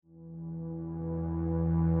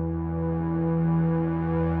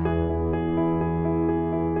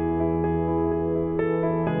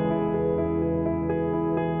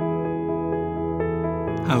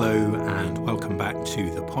Welcome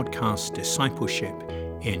to the podcast Discipleship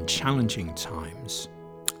in Challenging Times.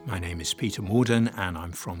 My name is Peter Morden and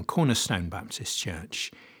I'm from Cornerstone Baptist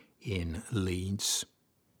Church in Leeds.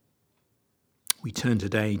 We turn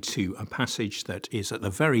today to a passage that is at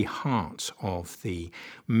the very heart of the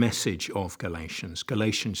message of Galatians.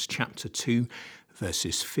 Galatians chapter 2,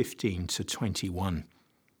 verses 15 to 21.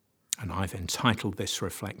 And I've entitled this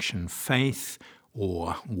reflection, Faith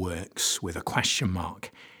or Works, with a question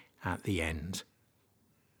mark at the end.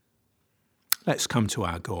 Let's come to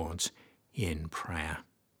our God in prayer.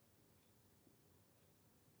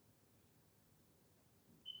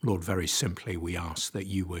 Lord, very simply we ask that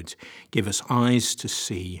you would give us eyes to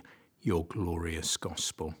see your glorious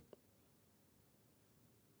gospel.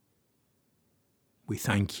 We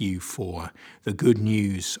thank you for the good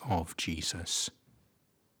news of Jesus.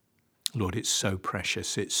 Lord, it's so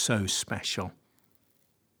precious, it's so special.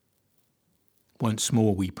 Once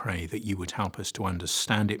more we pray that you would help us to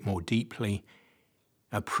understand it more deeply,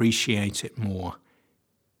 appreciate it more,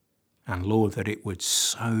 and Lord, that it would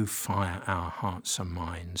so fire our hearts and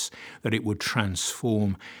minds, that it would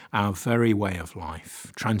transform our very way of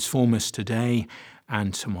life, transform us today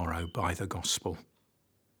and tomorrow by the gospel.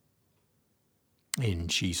 In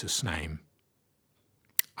Jesus' name,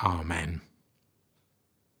 Amen.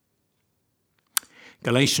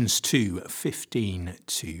 Galatians 2, 15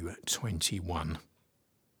 to 21.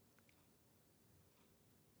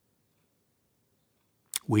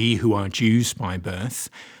 We who are Jews by birth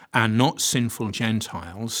and not sinful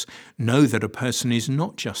Gentiles know that a person is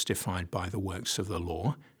not justified by the works of the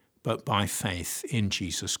law, but by faith in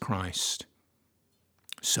Jesus Christ.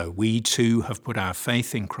 So we too have put our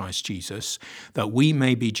faith in Christ Jesus, that we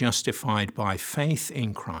may be justified by faith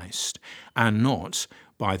in Christ and not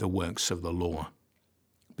by the works of the law.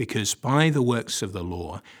 Because by the works of the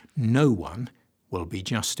law, no one will be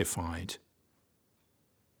justified.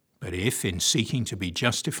 But if, in seeking to be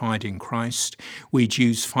justified in Christ, we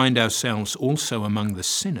Jews find ourselves also among the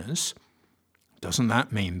sinners, doesn't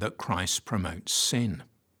that mean that Christ promotes sin?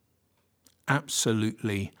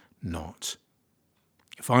 Absolutely not.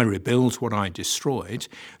 If I rebuild what I destroyed,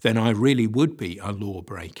 then I really would be a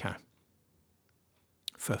lawbreaker.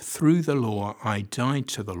 For through the law I died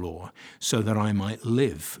to the law, so that I might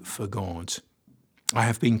live for God. I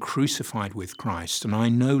have been crucified with Christ, and I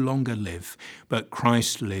no longer live, but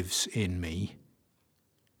Christ lives in me.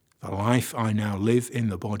 The life I now live in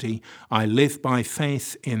the body, I live by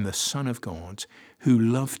faith in the Son of God, who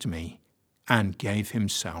loved me and gave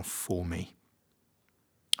himself for me.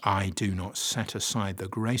 I do not set aside the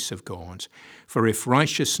grace of God, for if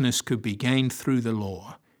righteousness could be gained through the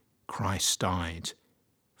law, Christ died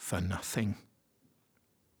for nothing.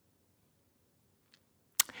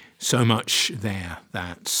 So much there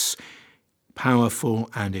that's powerful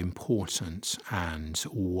and important and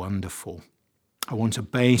wonderful. I want to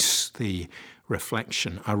base the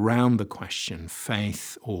reflection around the question,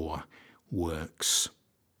 faith or works.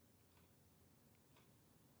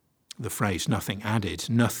 The phrase nothing added,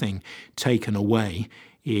 nothing taken away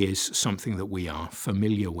is something that we are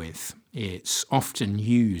familiar with. It's often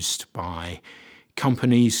used by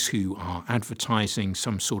companies who are advertising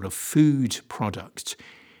some sort of food product,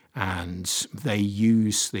 and they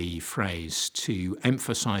use the phrase to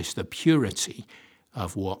emphasize the purity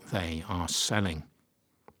of what they are selling.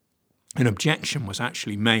 An objection was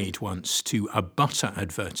actually made once to a butter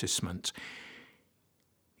advertisement.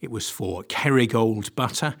 It was for Kerrygold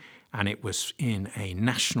butter, and it was in a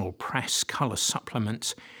national press colour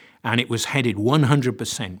supplement, and it was headed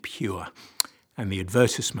 100% pure. And the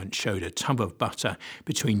advertisement showed a tub of butter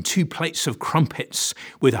between two plates of crumpets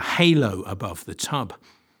with a halo above the tub.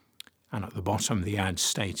 And at the bottom the ad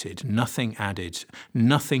stated, nothing added,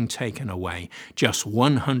 nothing taken away, just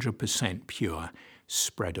 100% pure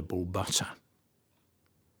spreadable butter.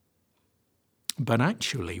 But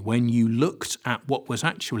actually, when you looked at what was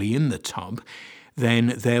actually in the tub,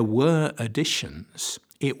 then there were additions.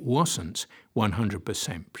 It wasn't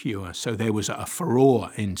 100% pure. So there was a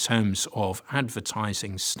furore in terms of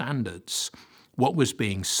advertising standards. What was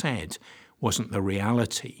being said wasn't the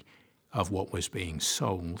reality of what was being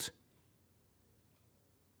sold.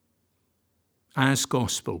 As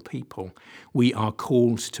gospel people, we are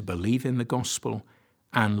called to believe in the gospel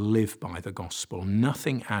and live by the gospel.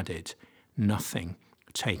 Nothing added, nothing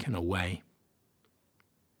taken away.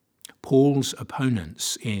 Paul's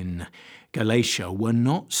opponents in Galatia were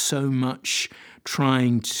not so much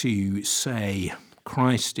trying to say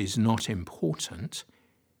Christ is not important,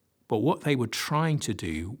 but what they were trying to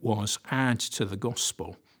do was add to the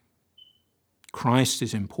gospel. Christ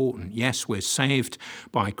is important. Yes, we're saved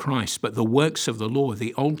by Christ, but the works of the law,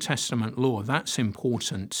 the Old Testament law, that's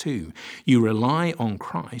important too. You rely on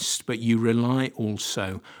Christ, but you rely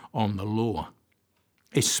also on the law,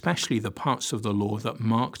 especially the parts of the law that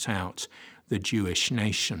marked out the Jewish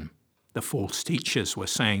nation. The false teachers were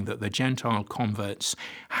saying that the Gentile converts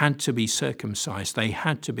had to be circumcised. They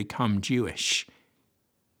had to become Jewish.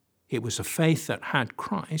 It was a faith that had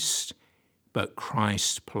Christ, but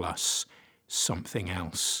Christ plus something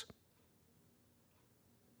else.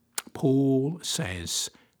 Paul says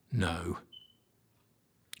no.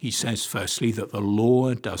 He says, firstly, that the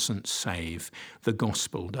law doesn't save, the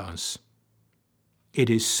gospel does. It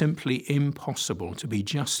is simply impossible to be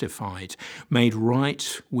justified, made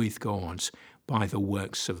right with God by the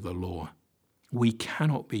works of the law. We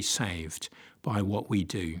cannot be saved by what we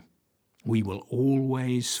do. We will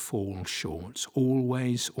always fall short,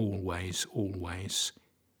 always, always, always.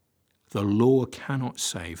 The law cannot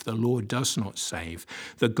save. The law does not save.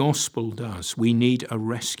 The gospel does. We need a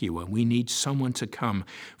rescuer. We need someone to come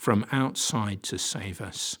from outside to save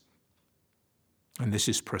us. And this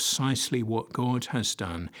is precisely what God has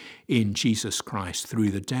done in Jesus Christ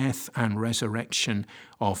through the death and resurrection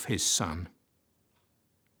of his Son.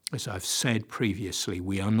 As I've said previously,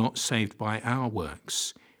 we are not saved by our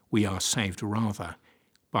works. We are saved rather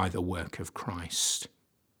by the work of Christ.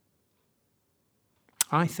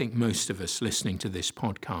 I think most of us listening to this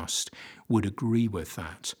podcast would agree with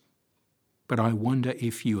that. But I wonder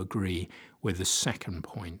if you agree with the second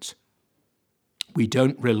point. We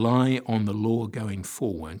don't rely on the law going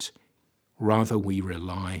forward, rather we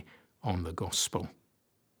rely on the gospel.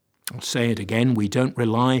 I'll say it again, we don't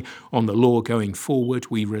rely on the law going forward,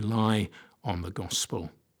 we rely on the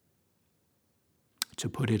gospel. To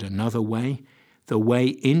put it another way, the way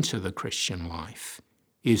into the Christian life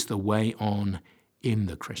is the way on in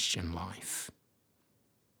the Christian life.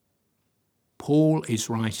 Paul is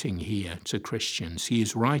writing here to Christians. He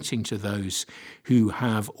is writing to those who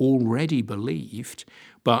have already believed,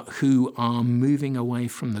 but who are moving away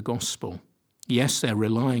from the gospel. Yes, they're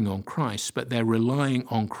relying on Christ, but they're relying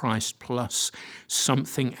on Christ plus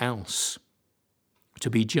something else.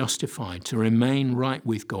 To be justified, to remain right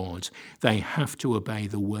with God, they have to obey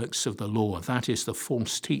the works of the law. That is the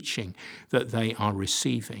false teaching that they are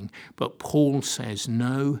receiving. But Paul says,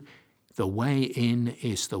 no, the way in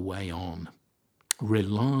is the way on.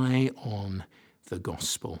 Rely on the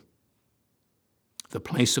gospel. The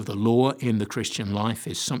place of the law in the Christian life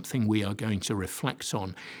is something we are going to reflect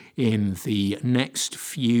on in the next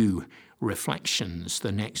few reflections,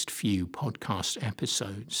 the next few podcast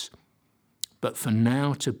episodes. But for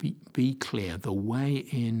now, to be clear, the way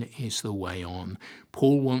in is the way on.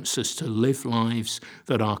 Paul wants us to live lives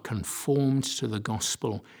that are conformed to the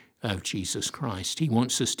gospel of Jesus Christ. He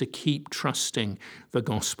wants us to keep trusting the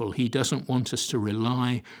gospel. He doesn't want us to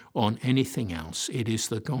rely on anything else. It is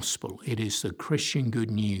the gospel. It is the Christian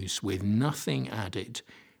good news with nothing added,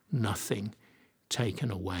 nothing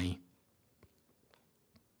taken away.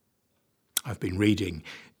 I've been reading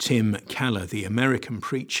Tim Keller, the American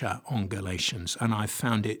preacher, on Galatians, and I've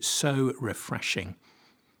found it so refreshing.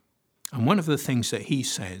 And one of the things that he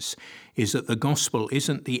says is that the gospel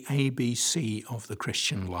isn't the ABC of the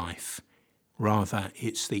Christian life. Rather,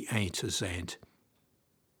 it's the A to Z.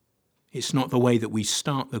 It's not the way that we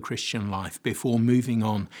start the Christian life before moving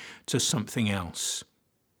on to something else.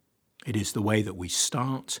 It is the way that we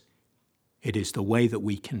start. It is the way that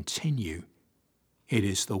we continue. It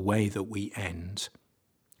is the way that we end.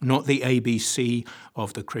 Not the ABC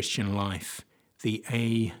of the Christian life, the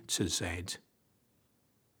A to Z.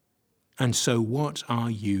 And so what are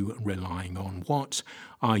you relying on? What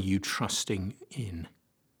are you trusting in?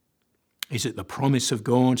 Is it the promise of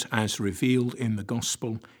God as revealed in the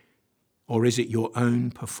gospel, or is it your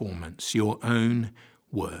own performance, your own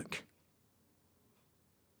work?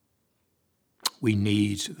 We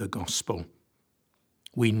need the gospel.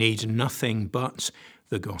 We need nothing but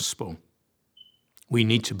the gospel. We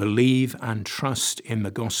need to believe and trust in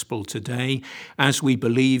the gospel today as we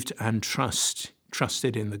believed and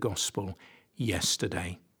trusted in the gospel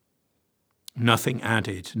yesterday. Nothing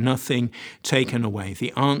added, nothing taken away.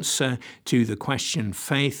 The answer to the question,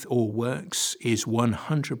 faith or works, is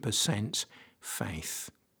 100%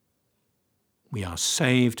 faith. We are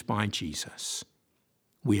saved by Jesus.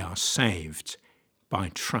 We are saved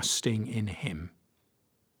by trusting in him.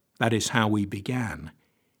 That is how we began.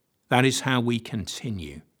 That is how we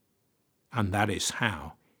continue. And that is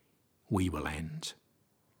how we will end.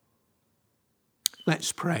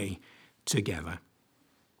 Let's pray together.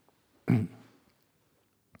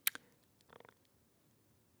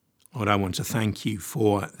 O Lord, I want to thank you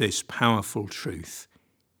for this powerful truth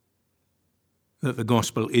that the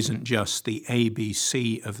gospel isn't just the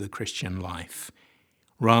ABC of the Christian life.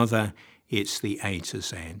 Rather, it's the A to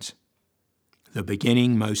Z. The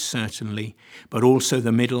beginning, most certainly, but also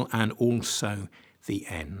the middle and also the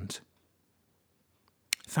end.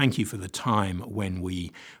 Thank you for the time when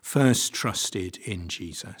we first trusted in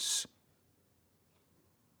Jesus.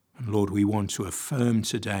 And Lord, we want to affirm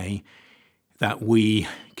today that we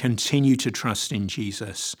continue to trust in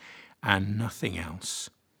Jesus and nothing else.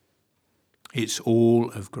 It's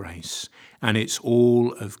all of grace and it's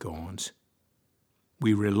all of God.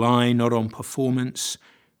 We rely not on performance,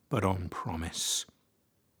 but on promise.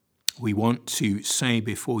 We want to say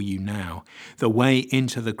before you now, the way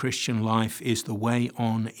into the Christian life is the way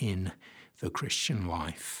on in the Christian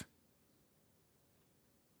life.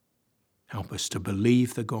 Help us to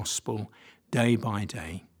believe the gospel day by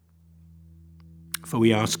day. For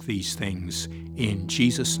we ask these things in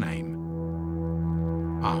Jesus' name.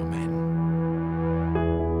 Amen.